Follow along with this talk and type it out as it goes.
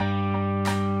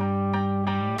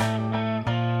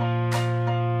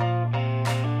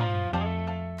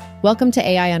Welcome to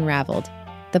AI Unraveled,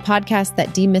 the podcast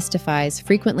that demystifies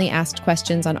frequently asked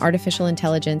questions on artificial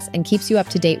intelligence and keeps you up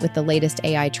to date with the latest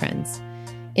AI trends.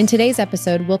 In today's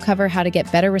episode, we'll cover how to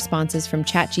get better responses from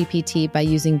ChatGPT by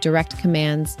using direct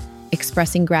commands,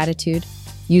 expressing gratitude,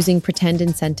 using pretend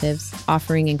incentives,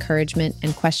 offering encouragement,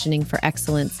 and questioning for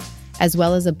excellence, as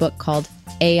well as a book called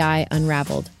AI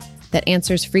Unraveled that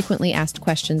answers frequently asked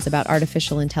questions about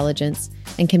artificial intelligence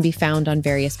and can be found on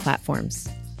various platforms.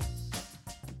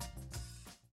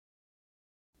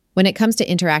 When it comes to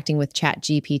interacting with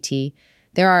ChatGPT,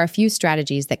 there are a few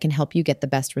strategies that can help you get the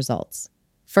best results.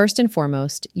 First and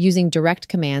foremost, using direct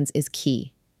commands is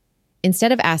key.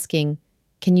 Instead of asking,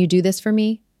 "Can you do this for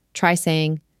me?" try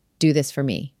saying, "Do this for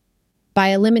me." By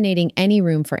eliminating any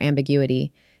room for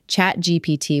ambiguity,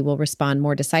 ChatGPT will respond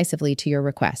more decisively to your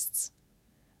requests.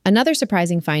 Another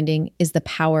surprising finding is the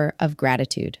power of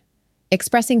gratitude.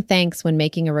 Expressing thanks when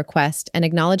making a request and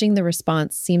acknowledging the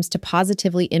response seems to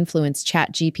positively influence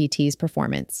ChatGPT's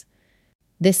performance.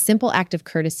 This simple act of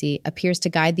courtesy appears to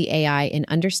guide the AI in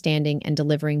understanding and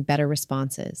delivering better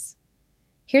responses.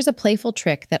 Here's a playful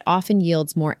trick that often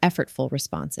yields more effortful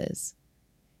responses.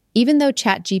 Even though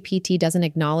ChatGPT doesn't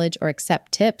acknowledge or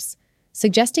accept tips,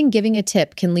 suggesting giving a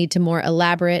tip can lead to more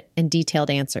elaborate and detailed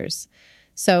answers.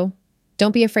 So,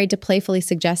 don't be afraid to playfully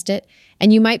suggest it,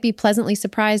 and you might be pleasantly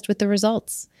surprised with the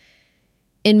results.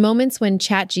 In moments when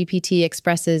ChatGPT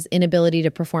expresses inability to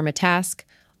perform a task,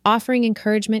 offering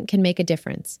encouragement can make a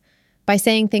difference. By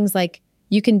saying things like,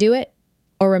 "You can do it,"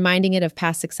 or reminding it of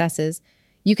past successes,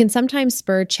 you can sometimes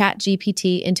spur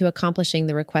ChatGPT into accomplishing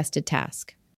the requested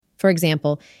task. For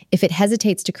example, if it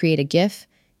hesitates to create a GIF,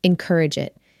 encourage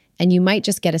it, and you might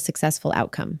just get a successful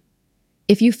outcome.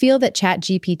 If you feel that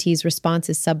ChatGPT's response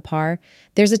is subpar,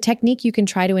 there's a technique you can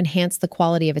try to enhance the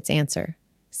quality of its answer.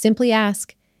 Simply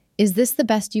ask, "Is this the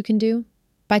best you can do?"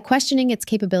 By questioning its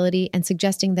capability and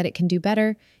suggesting that it can do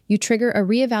better, you trigger a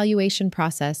reevaluation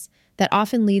process that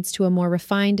often leads to a more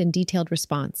refined and detailed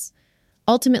response.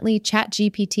 Ultimately,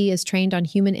 ChatGPT is trained on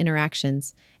human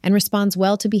interactions and responds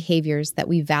well to behaviors that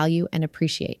we value and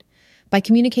appreciate. By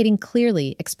communicating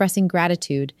clearly, expressing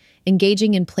gratitude,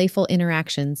 engaging in playful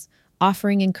interactions,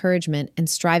 offering encouragement, and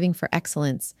striving for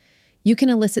excellence, you can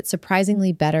elicit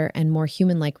surprisingly better and more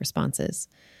human-like responses.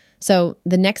 So,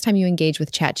 the next time you engage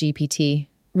with ChatGPT,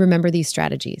 remember these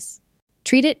strategies.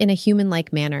 Treat it in a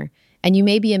human-like manner, and you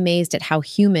may be amazed at how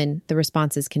human the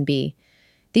responses can be.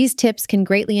 These tips can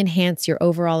greatly enhance your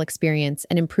overall experience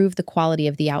and improve the quality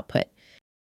of the output.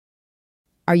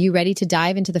 Are you ready to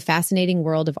dive into the fascinating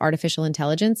world of artificial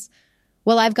intelligence?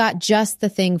 Well, I've got just the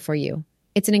thing for you.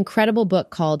 It's an incredible book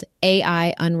called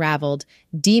AI Unraveled,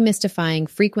 Demystifying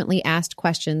Frequently Asked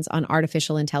Questions on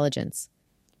Artificial Intelligence.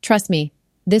 Trust me,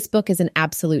 this book is an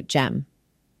absolute gem.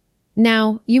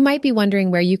 Now, you might be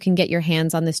wondering where you can get your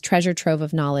hands on this treasure trove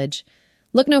of knowledge.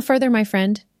 Look no further, my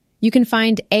friend. You can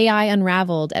find AI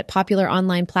Unraveled at popular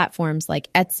online platforms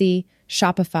like Etsy,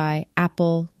 Shopify,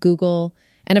 Apple, Google,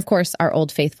 and of course, our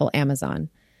old faithful Amazon.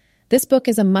 This book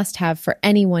is a must-have for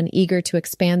anyone eager to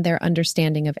expand their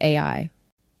understanding of AI.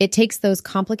 It takes those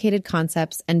complicated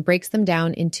concepts and breaks them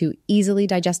down into easily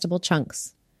digestible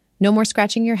chunks. No more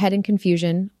scratching your head in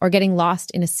confusion or getting lost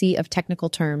in a sea of technical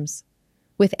terms.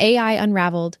 With AI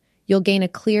Unraveled, you'll gain a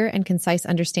clear and concise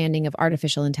understanding of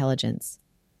artificial intelligence.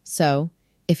 So,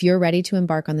 if you're ready to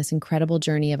embark on this incredible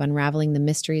journey of unraveling the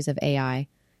mysteries of AI,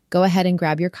 go ahead and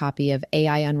grab your copy of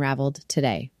AI Unraveled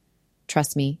today.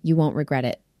 Trust me, you won't regret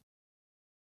it.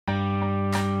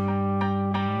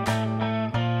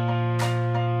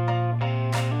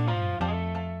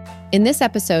 In this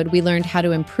episode, we learned how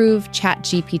to improve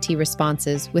ChatGPT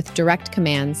responses with direct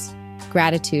commands,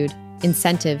 gratitude,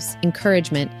 incentives,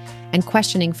 encouragement, and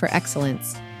questioning for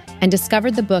excellence, and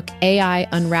discovered the book AI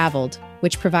Unraveled,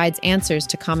 which provides answers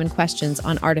to common questions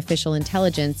on artificial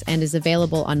intelligence and is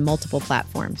available on multiple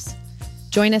platforms.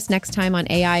 Join us next time on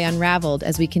AI Unraveled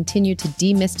as we continue to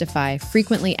demystify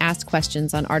frequently asked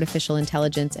questions on artificial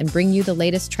intelligence and bring you the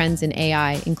latest trends in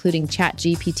AI, including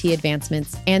ChatGPT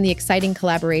advancements and the exciting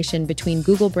collaboration between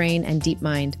Google Brain and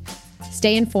DeepMind.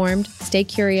 Stay informed, stay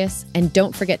curious, and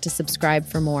don't forget to subscribe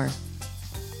for more.